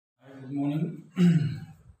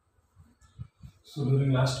So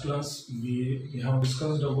during last class, we have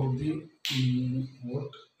discussed about the what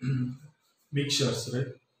mixtures, right?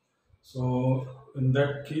 So in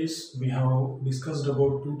that case, we have discussed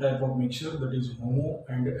about two type of mixture, that is homo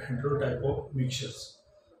and hetero type of mixtures.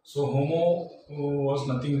 So homo was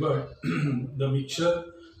nothing but the mixture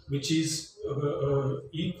which is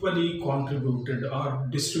equally contributed or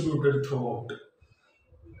distributed throughout.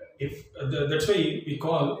 If that's why we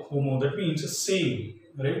call homo, that means same,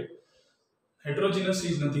 right? Heterogeneous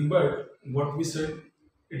is nothing but what we said.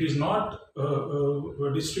 It is not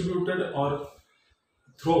distributed or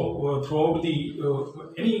throughout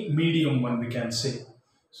the any medium, one we can say.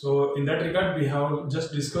 So in that regard, we have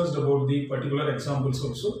just discussed about the particular examples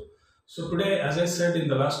also. So today, as I said in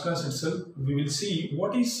the last class itself, we will see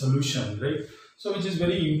what is solution, right? So which is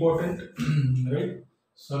very important, right?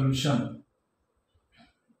 Solution.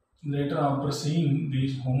 Later, after seeing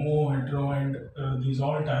these homo, hetero, and these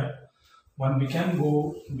all type, one we can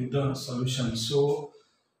go with the solution. So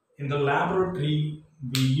in the laboratory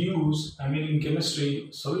we use, in chemistry,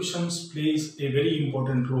 solutions plays a very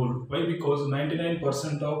important role. Why? Because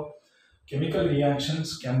 99% of chemical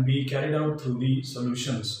reactions can be carried out through the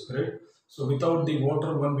solutions, right? So without the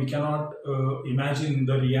water, one we cannot imagine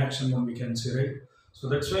the reaction, one we can say, right? So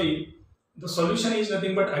that's why the solution is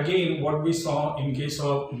nothing but again what we saw in case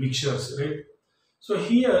of mixtures, right? So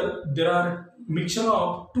here there are mixture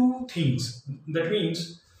of two things. That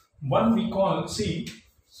means one we call, see,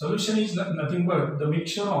 solution is nothing but the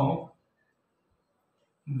mixture of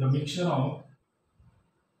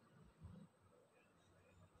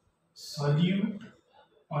solute,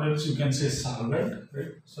 or else you can say solvent,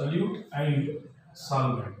 right? Solute and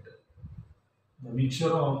solvent. The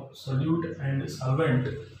mixture of solute and solvent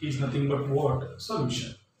is nothing but what?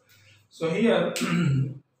 Solution. So here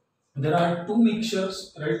there are two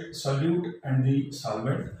mixtures, right? Solute and the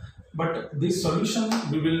solvent. But this solution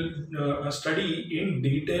we will study in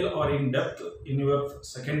detail or in depth in your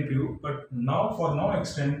second view. But now, for now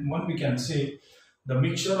extent, one we can say the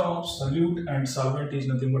mixture of solute and solvent is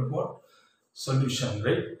nothing but what? Solution,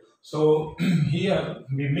 right? So here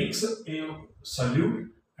we mix a solute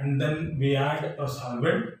and then we add a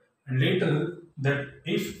solvent, and later that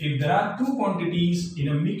if there are two quantities in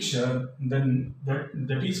a mixture, then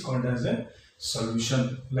that is called as a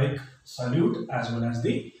solution, like solute as well as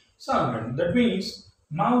the solvent. That means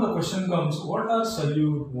now the question comes, what are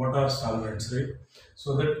solute, what are solvents, right?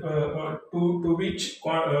 So that to which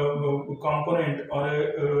component or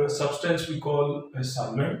a substance we call a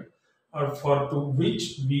solvent, or for to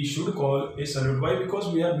which we should call a solute. Why?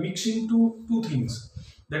 Because we are mixing two things.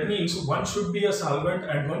 That means one should be a solvent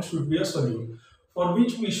and one should be a solute. For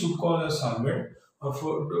which we should call a solvent, or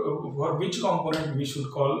for which component we should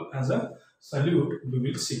call as a solute, we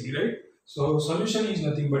will see, right? So solution is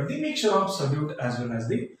nothing but the mixture of solute as well as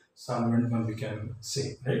the solvent, one we can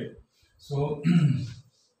say, right? So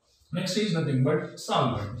next is nothing but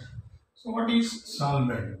solvent. So what is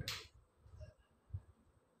solvent?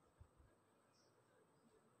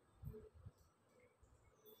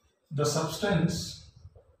 The substance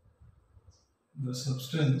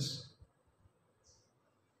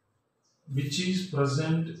which is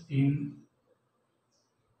present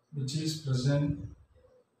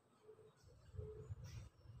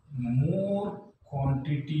more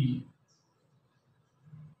quantity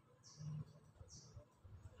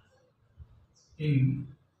in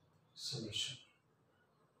solution,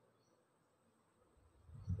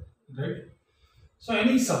 right? So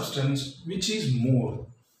any substance which is more,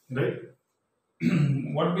 right?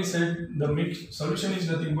 What we said, the mix solution is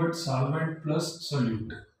nothing but solvent plus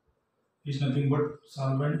solute, is nothing but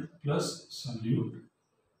solvent plus solute.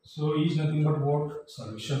 So is nothing but what?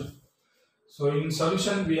 Solution. So in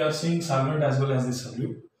solution we are seeing solvent as well as the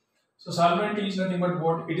solute. So solvent is nothing but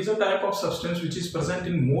what? It is a type of substance which is present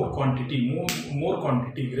in more quantity, more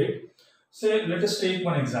quantity, right? Say, let us take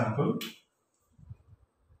one example.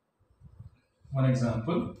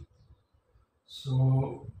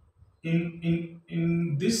 So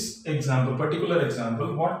in this example, particular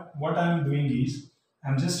example, what I am doing is I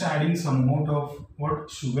am just adding some amount of what?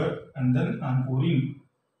 Sugar, and then I am pouring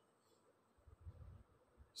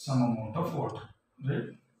some amount of water,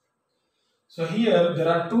 right? So here there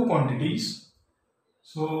are two quantities.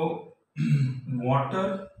 So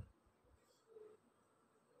water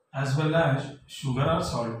as well as sugar or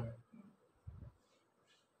salt,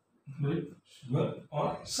 right? Sugar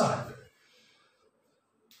or salt.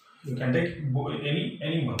 You can take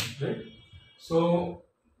any one, right? So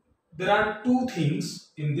there are two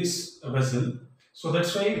things in this vessel. So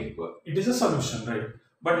that's why it is a solution, right?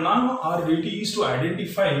 But now our duty is to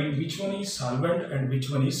identify which one is solvent and which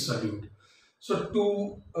one is solute. So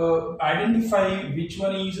to identify which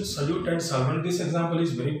one is solute and solvent, this example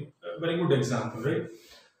is very good example, right?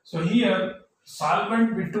 So here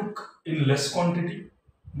solvent we took in less quantity,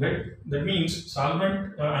 right? That means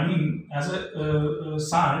solvent, as a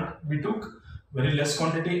salt we took very less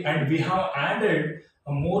quantity, and we have added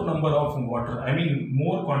a more number of water. I mean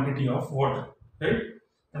more quantity of water, right?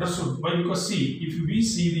 Understood? Why? Because see, if we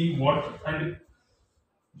see the water and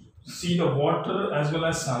see the water as well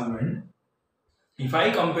as solvent, if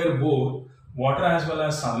I compare both water as well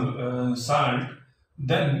as salt,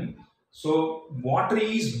 then so water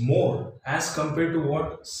is more as compared to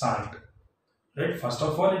what salt, right? First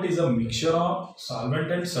of all, it is a mixture of solvent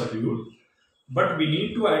and solute, but we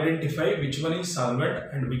need to identify which one is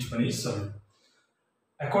solvent and which one is solute.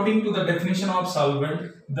 According to the definition of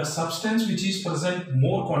solvent, the substance which is present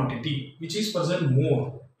more quantity, which is present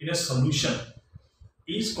more in a solution,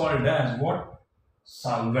 is called as what?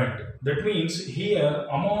 Solvent. That means here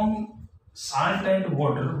among salt and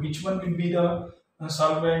water, which one will be the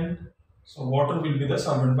solvent? So water will be the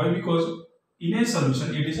solvent. Why? Because in a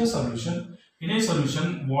solution, it is a solution. In a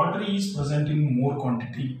solution, water is present in more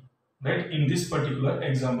quantity, right? In this particular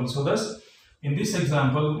example. So thus, in this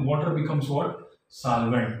example, water becomes what?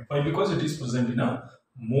 Solvent. Why? Because it is present in a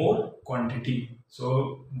more quantity.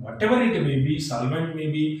 So whatever it may be, solvent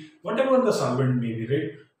may be, whatever the solvent may be,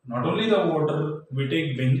 right? Not only the water, we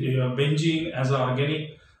take benzene as an organic,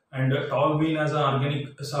 and toluene as an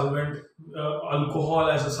organic solvent, alcohol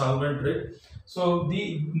as a solvent, right? So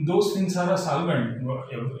those things are a solvent.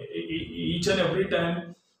 Each and every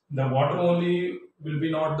time, the water only will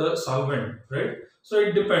be not the solvent, right? So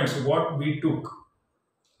it depends what we took.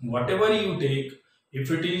 Whatever you take, if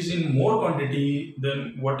it is in more quantity,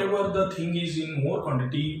 then whatever the thing is in more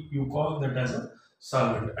quantity, you call that as a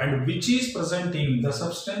solvent. And which is present in the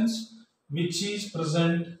substance, which is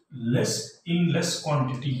present less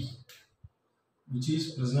quantity, which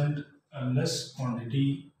is present less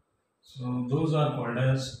quantity. So those are called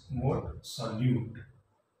as what? Solute.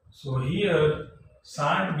 So here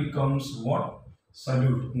salt becomes what?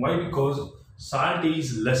 Solute. Why? Because salt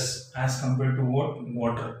is less as compared to what?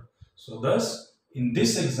 Water. So thus in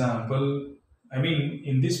this example,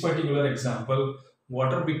 in this particular example,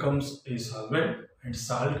 water becomes a solvent and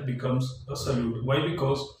salt becomes a solute. Why?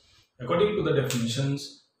 Because according to the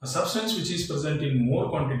definitions, a substance which is present in more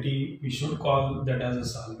quantity, we should call that as a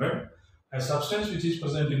solvent. A substance which is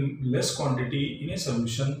present in less quantity in a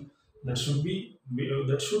solution, that should be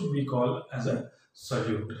called as a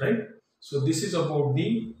solute, right? So this is about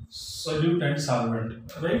the solute and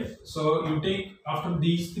solvent, right? So you take, after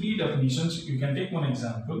these three definitions, you can take one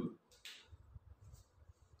example.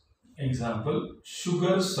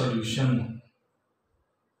 Sugar solution.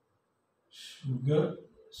 Sugar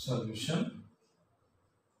solution,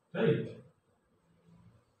 right?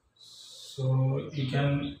 So you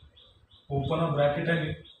can open a bracket,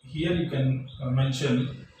 and here you can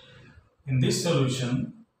mention in this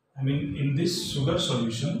solution, in this sugar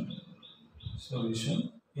solution,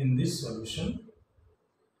 in this solution,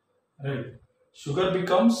 right? Sugar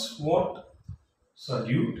becomes what?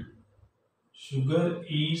 Solute. Sugar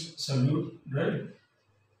is solute, right?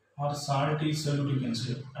 Or salt is solute, you can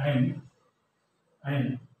say,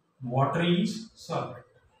 and water is solvent.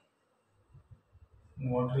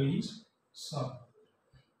 Water is solvent.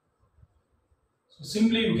 So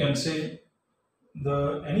simply you can say,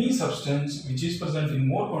 any substance which is present in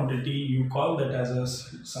more quantity, you call that as a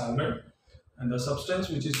solvent, and the substance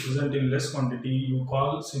which is present in less quantity, you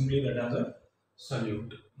call simply that as a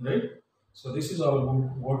solute, right? So this is all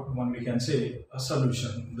about what one we can say a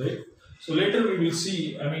solution, right? So later we will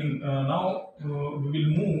see, now we will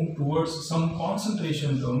move towards some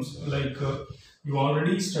concentration terms, like you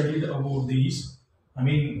already studied about these,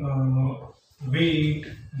 weight,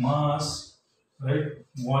 mass, right?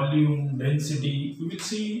 Volume, density, we will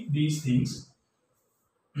see these things,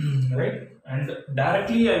 right? And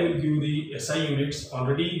directly I will give the SI units.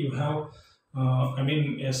 Already you have,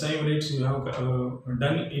 SI units you have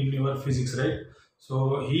done in your physics, right?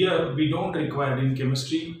 So here we don't require in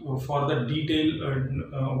chemistry for the detail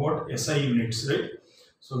what SI units, right?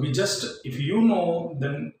 So we just, if you know,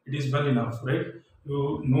 then it is well enough, right?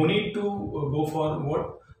 You no need to go for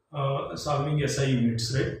what solving SI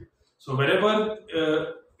units, right? So wherever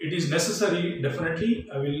it is necessary, definitely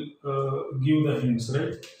I will give the hints,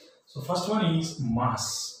 right? So first one is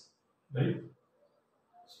mass, right?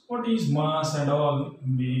 So what is mass and all,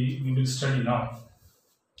 we will study now.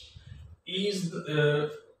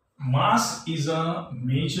 Mass is a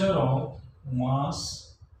measure of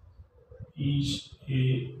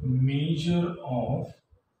a measure of,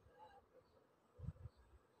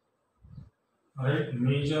 right,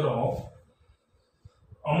 measure of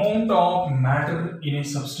amount of matter in a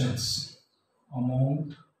substance.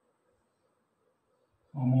 Amount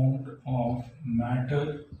of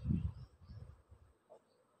matter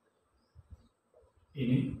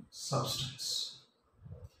in a substance,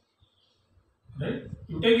 right?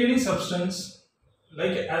 You take any substance,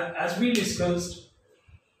 like as we discussed,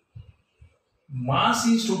 mass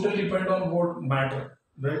is totally dependent on what matter,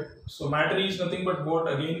 right? So matter is nothing but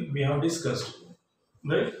what again we have discussed,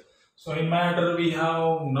 right? So in matter we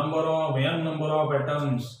have number of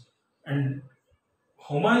atoms, and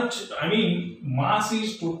how much, I mean, mass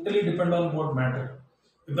is totally dependent on what matter.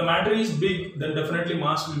 If the matter is big, then definitely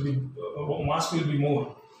mass will be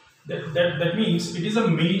more. That means it is a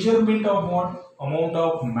measurement of what amount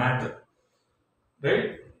of matter,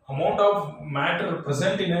 right? Amount of matter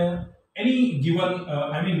present in a any given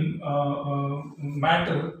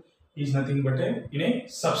matter is nothing but a in a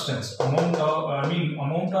substance. Amount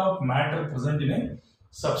of matter present in a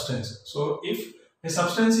substance. So if a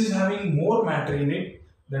substance is having more matter in it,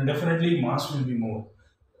 then definitely mass will be more.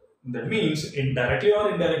 That means indirectly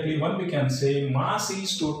or indirectly, one we can say mass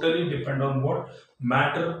is totally depend on what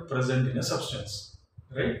matter present in a substance,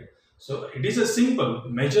 right? So it is a simple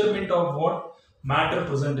measurement of what matter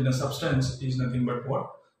present in a substance is nothing but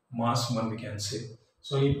what mass, one we can say.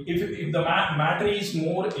 So if the matter is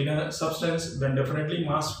more in a substance, then definitely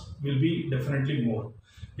mass will be definitely more.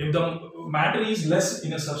 If the matter is less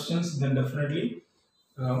in a substance, then definitely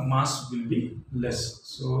mass will be less.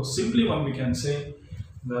 So simply one we can say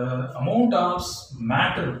the amount of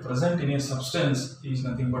matter present in a substance is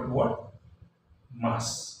nothing but what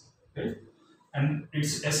mass, right? And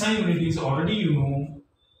its SI unit is already you know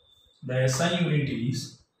the SI unit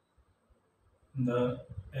is the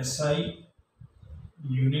SI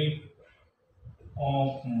unit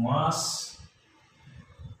of mass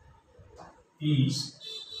is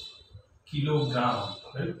kilogram,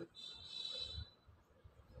 right?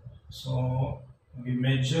 So we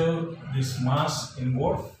measure this mass in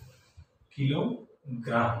what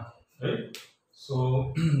kilogram, right?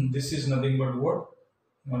 So this is nothing but what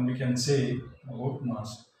one we can say about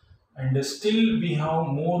mass. And still we have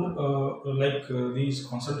more these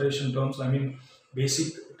concentration terms, I mean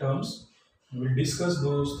basic terms. We will discuss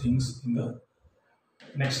those things in the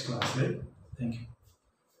next class, right? Thank you.